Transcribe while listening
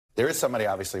There is somebody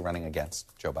obviously running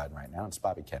against Joe Biden right now, and it's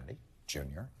Bobby Kennedy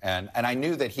Jr. And I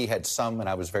knew that he had some, and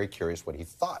I was very curious what he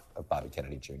thought of Bobby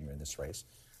Kennedy Jr. in this race.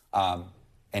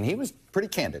 And he was pretty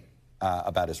candid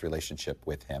about his relationship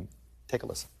with him. Take a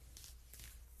listen.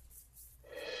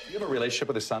 You have a relationship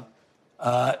with his son?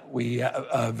 We have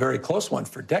a very close one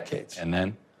for decades. And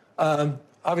then?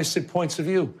 Obviously, points of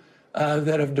view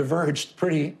that have diverged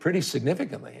pretty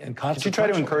significantly and consequential. Did you try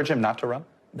to encourage him not to run?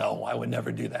 No, I would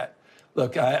never do that.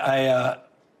 Look, I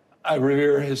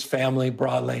revere his family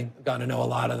broadly. I've gotten to know a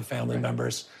lot of the family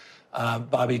members.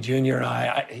 Bobby Jr.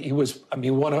 and he was,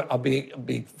 I'll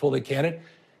be fully candid,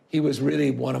 he was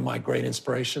really one of my great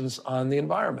inspirations on the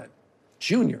environment.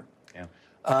 Junior.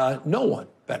 Yeah. No one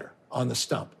better on the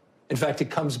stump. In fact, it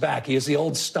comes back. He is the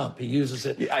old stump. He uses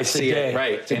it I see today. it,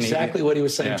 right. It's exactly what he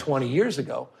was saying 20 years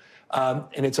ago.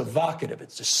 And it's evocative.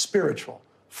 It's a spiritual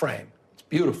frame. It's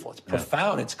beautiful. It's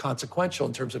profound. It's consequential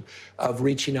in terms of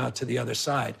reaching out to the other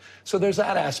side. So there's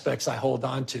that aspects I hold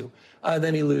on to.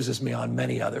 Then he loses me on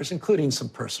many others, including some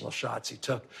personal shots he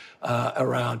took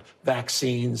around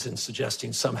vaccines and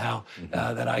suggesting somehow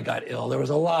that I got ill. There was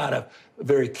a lot of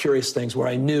very curious things where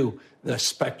I knew the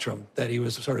spectrum, that he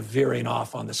was sort of veering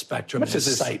off on the spectrum.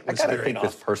 His sight was veering off.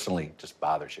 This personally just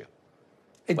bothers you.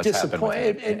 It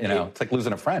disappoints. It's like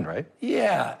losing a friend, right?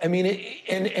 Yeah. I mean,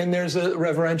 and there's a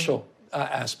reverential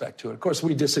aspect to it. Of course,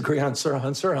 we disagree on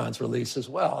Sirhan's release as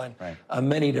well, and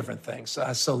many different things.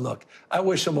 So look, I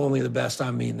wish him only the best. I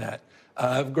mean that.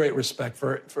 I have great respect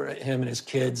for him and his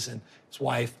kids and his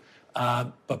wife.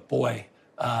 But boy,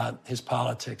 his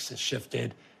politics has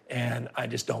shifted, and I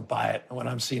just don't buy it. When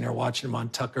I'm seeing her, watching him on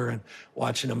Tucker and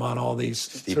watching him on all these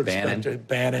Steve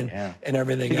Bannon and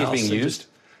everything else. He's being used?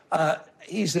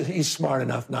 He's smart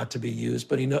enough not to be used,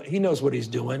 but he knows what he's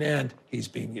doing, and he's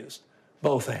being used.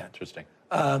 Both and. Interesting.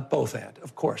 Both and,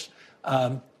 of course.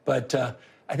 But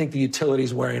I think the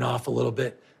utility's wearing off a little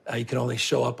bit. You can only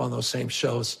show up on those same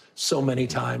shows so many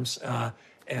times,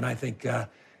 and I think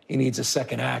he needs a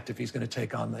second act if he's going to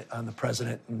take on the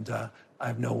president. And I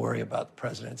have no worry about the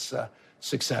president's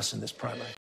success in this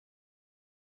primary.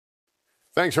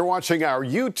 Thanks for watching our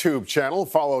YouTube channel.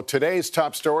 Follow today's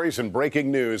top stories and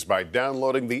breaking news by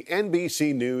downloading the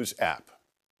NBC News app.